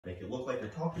look like you're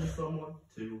talking to someone.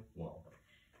 2, 1.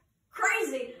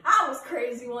 Crazy! I was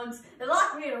crazy once. They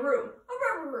locked me in a room. A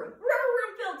rubber room. A rubber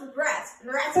room filled with rats. And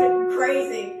the rats made me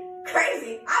crazy.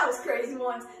 Crazy! I was crazy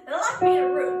once. They locked me in a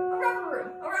room. A rubber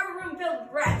room. A rubber room filled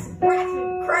with rats. And the rats made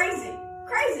me crazy.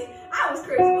 Crazy! I was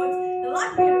crazy once. They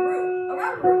locked me in a room. A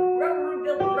rubber room. A rubber room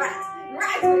filled with rats. And the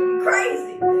rats made me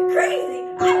crazy. Crazy!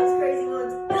 I was crazy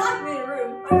once. They locked me in a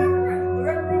room. A rubber room. A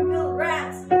rubber room filled with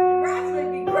rats. And the rats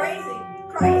made me crazy.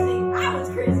 Crazy! I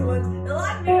was crazy once. They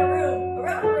locked me in a room. A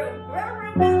rubber room.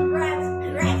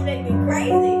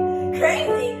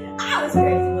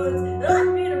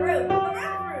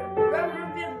 A rubber room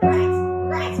filled with rats. And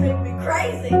rats made me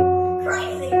crazy.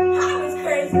 Crazy! I was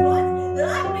crazy once. They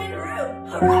locked me in a room.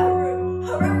 A rubber room.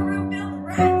 A rubber room filled with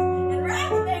rats. And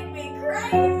rats made me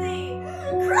crazy.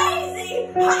 Crazy!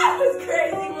 I was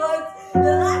crazy once. They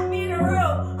locked me in a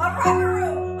room. A rubber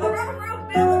room. A rubber room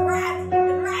filled with rats.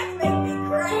 And rats made me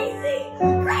crazy.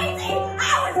 Crazy!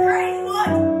 I was crazy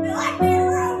once. They locked me in a room. A rubber room. A rubber room filled with rats. And rats made me crazy. Crazy! I was crazy once. They locked me in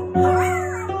a room. A rubber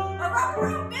room. A rubber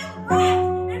room filled with rats.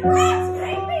 And rats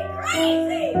made me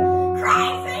crazy.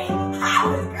 Crazy! I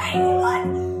was crazy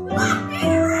once. They locked me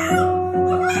in a room.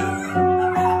 A rubber room.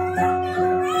 A rubber room filled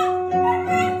with rats. And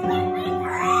rats made me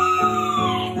crazy.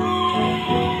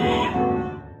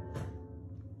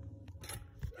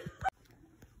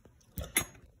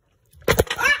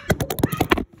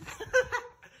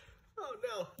 Oh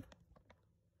no.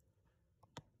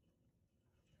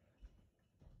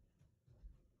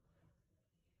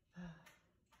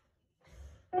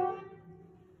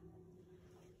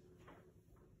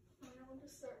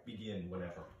 Begin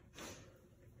whenever.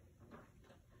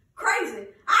 Crazy!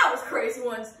 I was crazy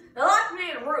once. They locked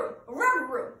me in a room. A rubber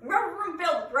room. A rubber room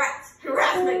filled with rats. And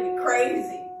rats made me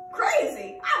crazy.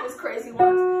 Crazy! I was crazy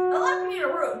once. They locked me in a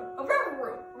room. A rubber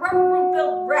room. A rubber room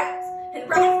filled with rats. And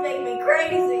rats made me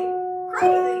crazy.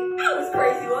 Crazy! I was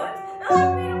crazy once. They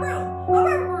locked me in a room. A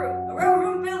rubber room. A rubber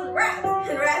room filled with rats.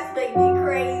 And rats made me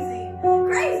crazy.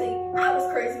 Crazy! I was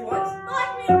crazy once. They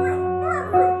locked me in a room. A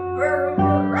rubber room. A rubber room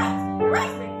filled with rats. And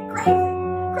rats made me crazy.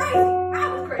 Crazy! I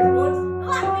was crazy once. They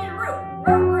locked me in a room.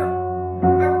 A rubber room.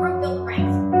 A rubber room filled with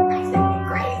rats. Rats made me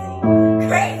crazy.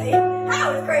 Crazy! I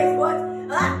was crazy once.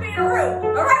 They locked me in a room.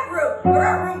 A rubber room. A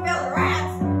rubber room filled with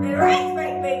rats. And rats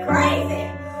made me crazy.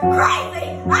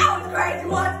 Crazy! I was crazy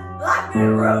once. They locked me in a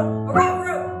room. A rubber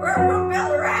room. A rubber room filled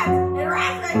with rats. And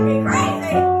rats made me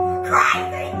crazy.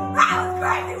 Crazy! I was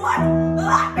crazy once. They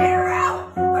locked me in a room.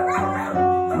 A rubber room.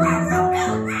 A rubber room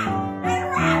filled with rats. And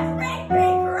rats made me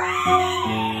crazy.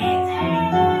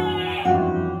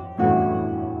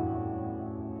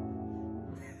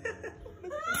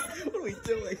 What are we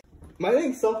doing? My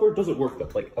editing software doesn't work though.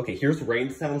 Like, okay, here's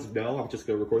rain sounds no. I'm just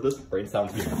gonna record this. Rain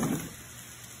sounds yes.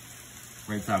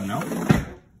 Rain sound no.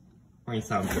 Rain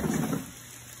sound yes.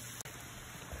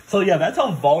 So yeah, that's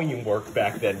how volume worked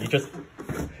back then. You just,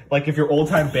 like if your old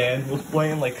time band was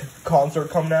playing, like concert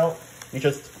coming out, you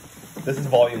just, this is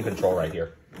volume control right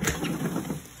here.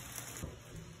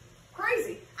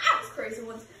 Crazy! I was crazy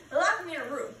once. They locked me in a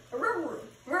room. A rubber room.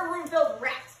 A rubber room filled with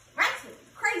rats. Rats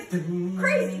made me crazy.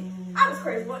 Crazy! I was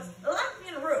crazy once. They locked me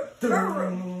in a room. A rubber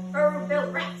room. A rubber room filled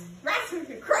with rats. Rats made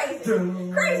me crazy.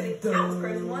 Crazy! I was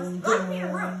crazy once. They locked me in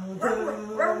a room. A rubber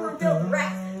room. A rubber room filled with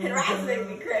rats. And rats made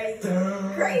me crazy.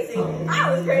 Crazy!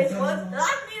 I was crazy once. They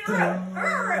locked me in a room. A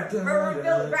rubber room. A rubber room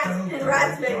filled with rats. And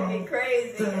rats made me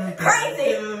crazy. Crazy!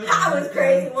 I was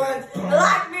crazy once. They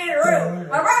locked me in a room.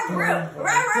 A rubber room. A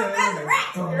rubber room filled with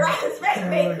rats. And rats made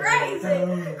me crazy.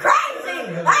 Crazy!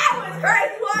 I was crazy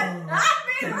once. They locked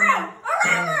me in a room. A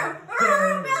rubber room. A rubber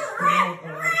room filled with rats.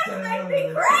 And rats made me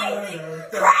crazy.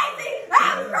 Crazy!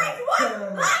 I was crazy once.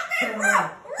 They locked me in a room.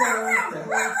 A rubber room. A rubber room filled with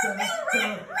rats.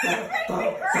 Rats made me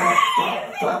crazy.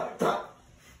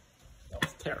 That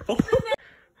was terrible.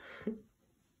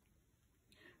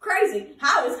 Crazy!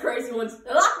 I was crazy once.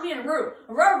 They locked me in a room.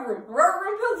 A rubber room. A rubber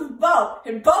room filled with Bo.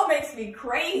 And Bo makes me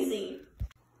crazy.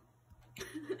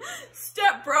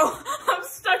 Step, bro. I'm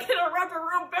stuck in a rubber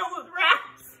room filled with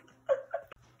rats.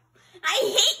 I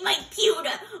hate my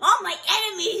pewter. All my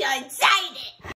enemies are inside.